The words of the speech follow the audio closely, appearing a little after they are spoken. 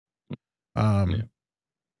Yeah. Um,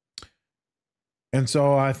 and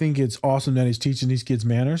so I think it's awesome that he's teaching these kids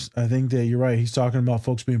manners. I think that you're right. He's talking about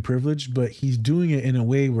folks being privileged, but he's doing it in a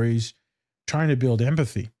way where he's trying to build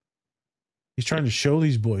empathy. He's Yeah. trying to show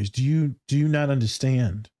these boys, do you not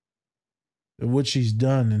understand what she's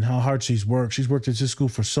done and how hard she's worked? She's worked at this school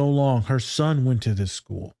for so long. Her son went to this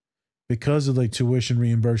school because of like tuition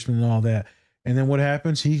reimbursement and all that. And then what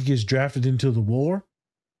happens? He gets drafted into the war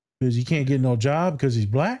because he can't Yeah. get no job because he's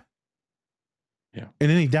black. Yeah. And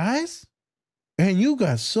then he dies. And you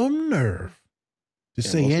got some nerve to Yeah,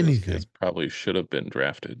 say most of those kids anything. probably should have been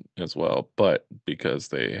drafted as well, but because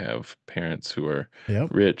they have parents who are Yep.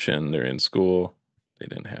 rich and they're in school, they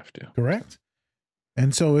didn't have to. Correct.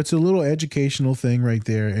 And so it's a little educational thing right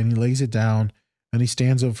there. And he lays it down and he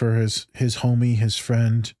stands up for his homie, his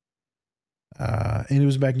friend. And it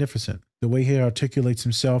was magnificent. The way he articulates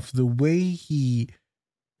himself, the way he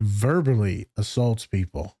verbally assaults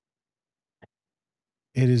people.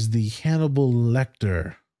 It is the Hannibal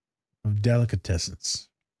Lecter of delicatessens.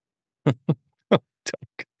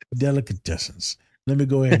 Delicatessens. Let me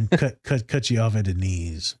go ahead and cut you off at the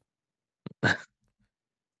knees.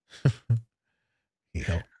 You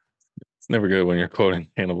know, It's never good when you're quoting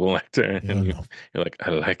Hannibal Lecter you and know, you're like,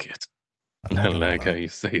 I like it. I I like it a like how lot. you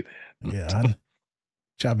say Yeah, that. I'd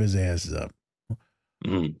chop his ass up.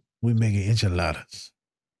 Mm. We make it enchiladas.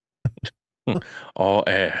 All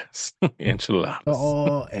ass. Enchiladas.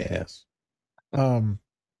 Oh, ass. Um,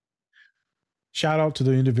 Shout out to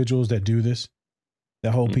the individuals that do this,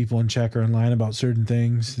 that hold Mm. people in check or in line about certain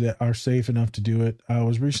things that are safe enough to do it. I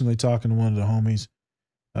was recently talking to one of the homies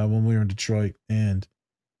when we were in Detroit, and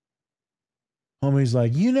homie's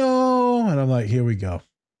like, and I'm like, here we go.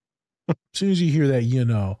 As soon as you hear that,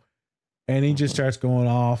 and he just Mhm. starts going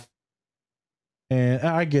off. And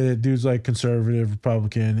I get it. Dude's like conservative,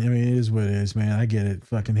 Republican. I mean, it is what it is, man. I get it.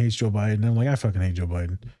 Fucking hates Joe Biden. I'm like, I fucking hate Joe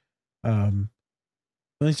Biden. Um,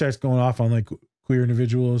 then he starts going off on like queer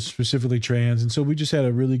individuals, specifically trans. And so we just had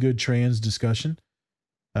a really good trans discussion.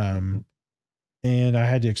 Mhm. Um, and I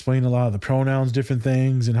had to explain a lot of the pronouns, different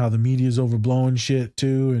things, and how the media is overblowing shit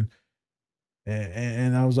too.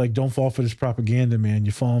 And I was like, don't fall for this propaganda, man.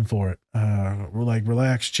 You're falling for it. We're like,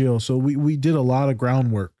 relax, chill. So we did a lot of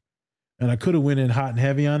groundwork, and I could have went in hot and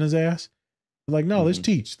heavy on his ass. But like, no, let's Mhm.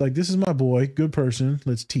 teach. Like, this is my boy, good person.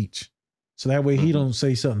 Let's teach. So that way he Mhm. don't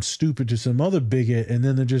say something stupid to some other bigot, and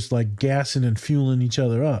then they're just like gassing and fueling each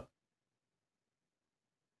other up.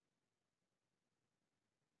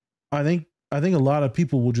 I think a lot of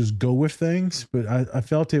people will just go with things, but I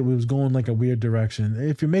felt it was going like a weird direction.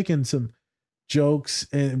 If you're making some jokes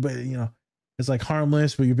but it's like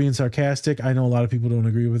harmless, but you're being sarcastic, I know a lot of people don't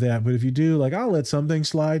agree with that. But if you do, like, I'll let something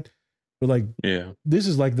slide. But like, Yeah. this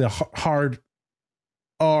is like the hard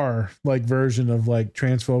R like version of like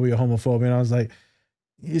transphobia, homophobia. And I was like,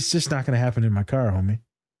 it's just not going to happen in my car, homie.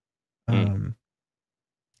 Mm. Um,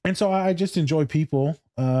 and so I just enjoy people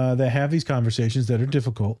that have these conversations that are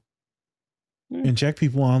difficult Yeah. and check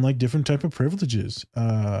people on like different type of privileges.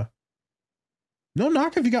 No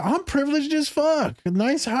knock if you got. I'm privileged as fuck. A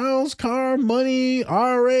nice house, car, money,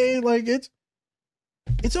 RA. Like it's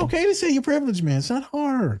okay to say you're privileged, man. It's not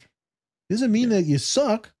hard. Doesn't mean Yeah. that you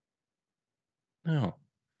suck. No.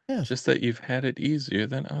 Yeah. Just that you've had it easier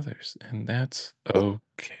than others, and that's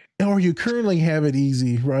okay. Or you currently have it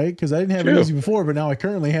easy, right? Because I didn't have it True. easy before, but now I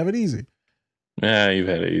currently have it easy. Yeah, you've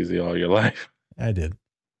had it easy all your life. I did.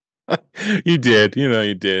 You did.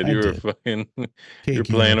 You did. I You were did. fucking you're Cake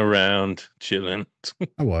playing eater. around, chilling.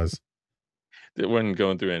 I was. They weren't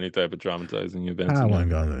going through any type of traumatizing events I in wasn't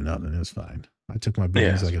them. going through nothing. It was fine. I took my Yeah,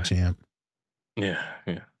 beatings that's like a fine. champ. Yeah,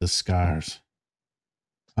 yeah. The scars.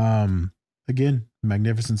 Um, Again,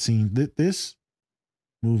 magnificent scene. This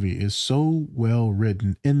movie is so well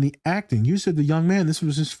written. And the acting, you said the young man, this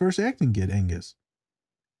was his first acting gig, Angus.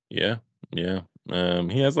 Yeah, yeah.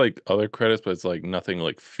 He has, like, other credits, but it's, like, nothing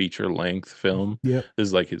like feature length film. Yep. This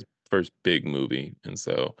is, like, his first big movie, and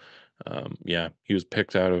so, yeah, he was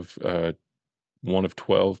picked out of, one of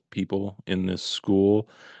 12 people in this school,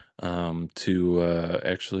 to,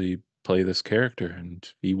 actually play this character,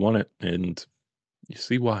 and he won it, and you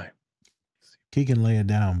see why. He can lay it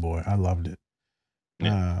down, boy. I loved it.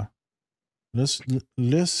 Yeah, Uh let's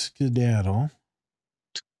skedaddle.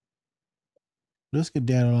 Let's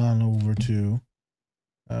skedaddle on over to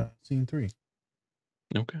scene three.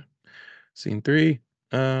 okay. Scene 3,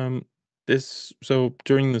 um,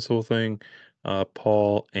 during this whole thing,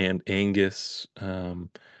 Paul and Angus,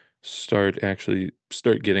 start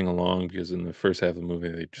getting along because in the first half of the movie,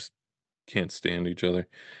 they just can't stand each other.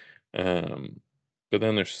 Um, but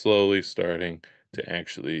then they're slowly starting to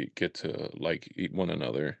actually get to like one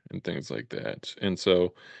another and things like that. And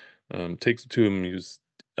so takes it to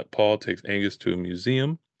a Paul takes Angus to a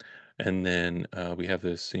museum, and then we have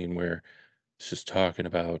this scene where it's just talking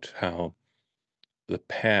about how the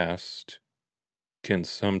past can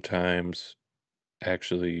sometimes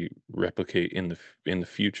actually replicate in the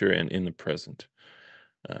future and in the present.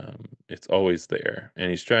 It's always there, and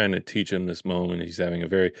he's trying to teach him this moment. He's having a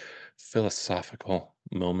very philosophical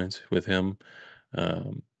moment with him,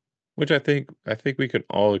 um, which I think we can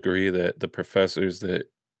all agree that the professors that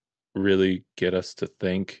really get us to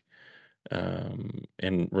think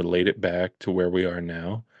and relate it back to where we are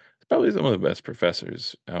now, it's probably some of the best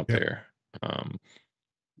professors out Yep. there. Um,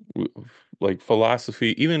 like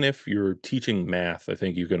philosophy, even if you're teaching math, I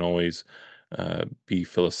think you can always be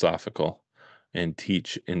philosophical and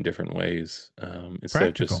teach in different ways instead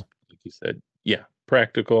of just, Practical. like you said, yeah,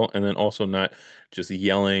 practical, and then also not just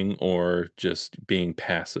yelling or just being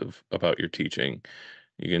passive about your teaching.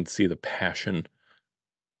 You can see the passion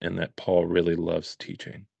and that Paul really loves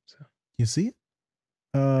teaching. So, You see it?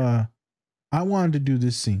 Uh, I wanted to do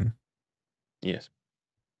this scene yes.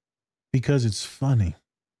 because it's funny.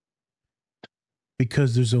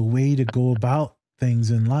 Because there's a way to go about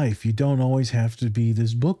things in life. You don't always have to be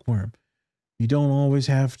this bookworm. You don't always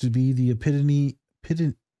have to be the epitome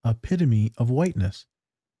of whiteness.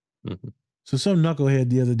 Hmm. So some knucklehead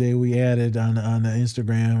the other day we added on the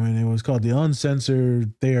Instagram, and it was called the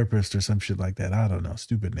Uncensored Therapist or some shit like that. I don't know,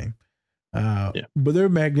 stupid name. Yeah. But they're a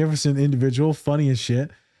magnificent individual, funny as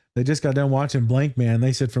shit. They just got done watching Blank Man.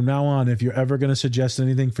 They said from now on, if you're ever going to suggest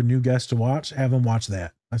anything for new guests to watch, have them watch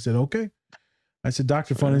that. I said okay. I said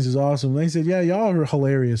Dr. All right. Funnies is awesome. They said yeah, y'all are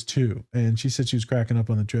hilarious too. And she said she was cracking up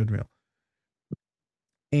on the treadmill.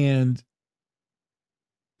 And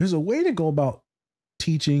there's a way to go about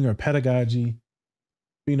teaching or pedagogy,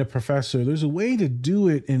 being a professor. There's a way to do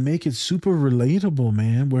it and make it super relatable,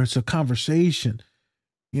 man, where it's a conversation.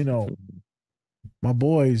 You know, Mhm. my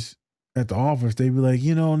boys at the office, they be like,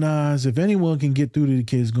 Nas, if anyone can get through to the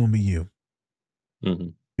kids, it's gonna be you.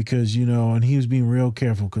 Mhm. Because, and he was being real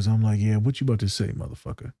careful because I'm like, yeah, what you about to say,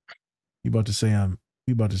 motherfucker? You about to say I'm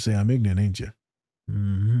ignorant, ain't you?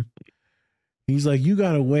 Mm-hmm. He's like, you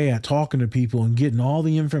got a way at talking to people and getting all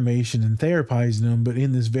the information and therapizing them, but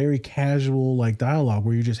in this very casual like dialogue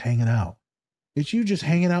where you're just hanging out. It's you just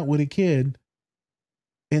hanging out with a kid,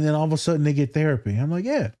 and then all of a sudden they get therapy. I'm like,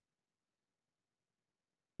 yeah,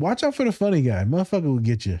 watch out for the funny guy. Motherfucker will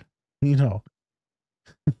get you. You know,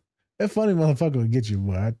 that funny motherfucker will get you,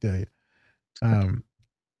 boy. I tell you. Um,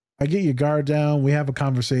 I get your guard down. We have a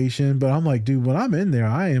conversation, but I'm like, dude, when I'm in there,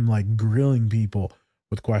 I am like grilling people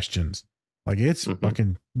with questions. Like it's Mhm.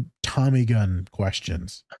 fucking Tommy gun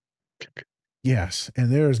questions. Yes,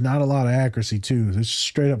 and there is not a lot of accuracy too. It's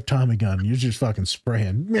straight up Tommy gun. You're just fucking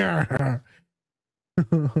spraying.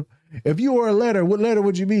 If you were a letter, what letter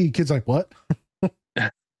would you be? Kid's like, what?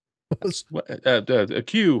 What, a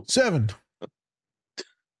Q. Seven.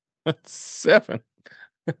 7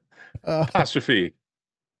 Uh, apostrophe.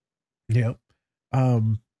 yeah.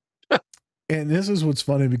 Um, and this is what's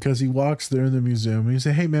funny because he walks there in the museum and he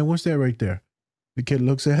said, hey man, what's that right there? The kid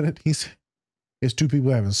looks at it. He said, it's two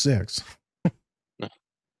people having sex.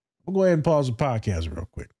 We'll go ahead and pause the podcast real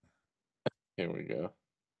quick. Here we go.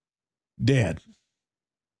 Dad,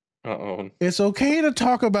 Uh-oh. it's okay to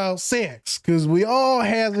talk about sex because we all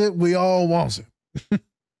have it. We all want it.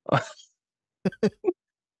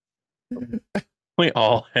 We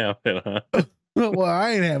all have it, huh? Well,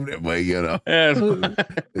 I ain't having it, but That's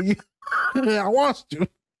I want to.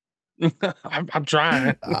 I'm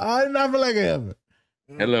trying. I never like having it.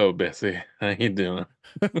 Hello, Bessie. How you doing?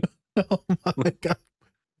 Oh my God.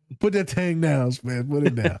 Put that thing down, man. Put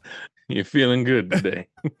it down. You feeling good today?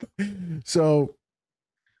 So,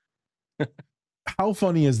 how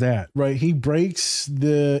funny is that, right? He breaks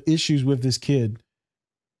the issues with this kid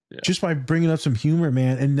Yeah. just by bringing up some humor,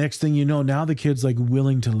 man. And next thing you know, now the kid's like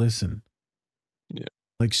willing to listen. Yeah.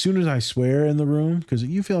 Like, soon as I swear in the room, because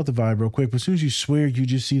you feel out the vibe real quick, but as soon as you swear, you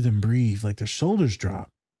just see them breathe, like their shoulders drop.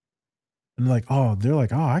 And they're like, oh,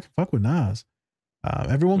 I can fuck with Nas.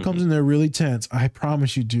 Everyone comes Mhm. in there really tense. I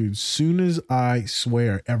promise you, dude. Soon as I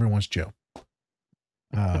swear, everyone's chill.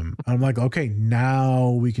 I'm like, okay,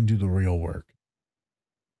 now we can do the real work.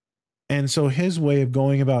 And so his way of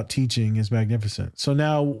going about teaching is magnificent. So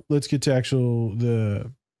now let's get to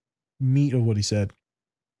the meat of what he said.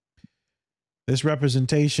 This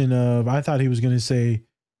representation of, I thought he was going to say,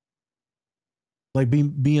 like,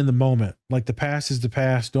 be in the moment. Like the past is the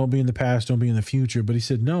past. Don't be in the past. Don't be in the future. But he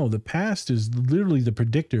said, no, the past is literally the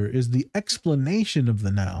predictor, is the explanation of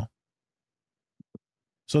the now.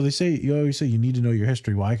 So they say, you always say you need to know your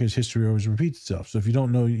history. Why? Because history always repeats itself. So if you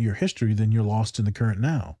don't know your history, then you're lost in the current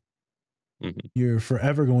now. Mhm. You're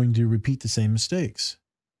forever going to repeat the same mistakes.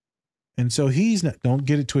 And so he's not, don't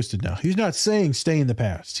get it twisted now. He's not saying stay in the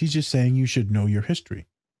past. He's just saying you should know your history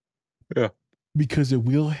Yeah. because it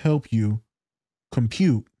will help you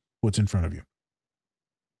compute what's in front of you.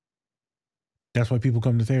 That's why people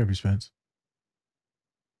come to therapy, Spence,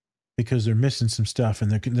 because they're missing some stuff and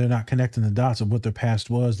they're not connecting the dots of what their past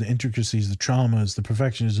was, the intricacies, the traumas, the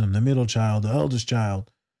perfectionism, the middle child, the eldest child,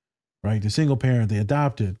 right? The single parent, they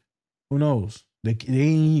adopted. Who knows? They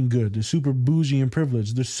ain't good. They're super bougie and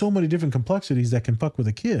privileged. There's so many different complexities that can fuck with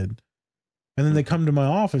a kid. And then they Mhm. come to my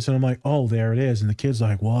office and I'm like, oh, there it is. And the kid's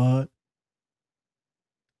like, what?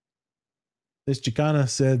 This Chicana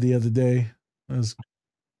said the other day, it was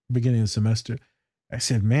beginning of the semester, I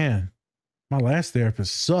said, man, my last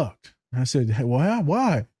therapist sucked. I said, hey, well,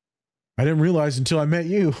 why? I didn't realize until I met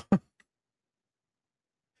you.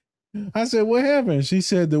 I said, what happened? She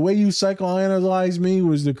said, the way you psychoanalyzed me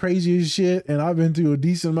was the craziest shit. And I've been through a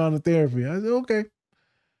decent amount of therapy. I said, okay.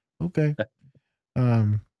 Okay.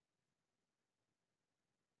 Um,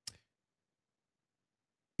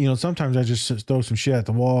 sometimes I just throw some shit at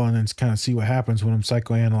the wall and then kind of see what happens when I'm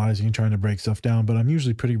psychoanalyzing and trying to break stuff down. But I'm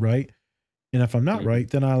usually pretty right. And if I'm not Mhm. right,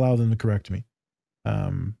 then I allow them to correct me.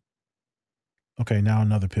 Um, okay, now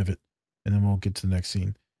another pivot, and then we'll get to the next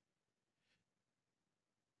scene.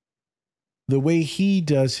 The way he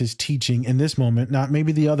does his teaching in this moment, not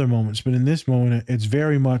maybe the other moments, but in this moment, it's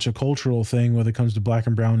very much a cultural thing when it comes to black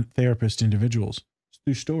and brown therapist individuals. It's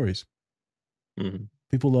through stories. Mhm.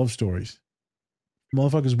 People love stories.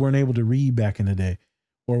 Motherfuckers weren't able to read back in the day,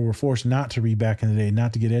 or were forced not to read back in the day,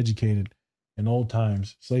 not to get educated in old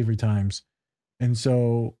times, slavery times. And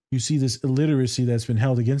so you see this illiteracy that's been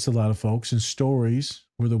held against a lot of folks, and stories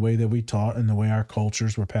were the way that we taught and the way our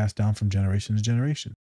cultures were passed down from generation to generation.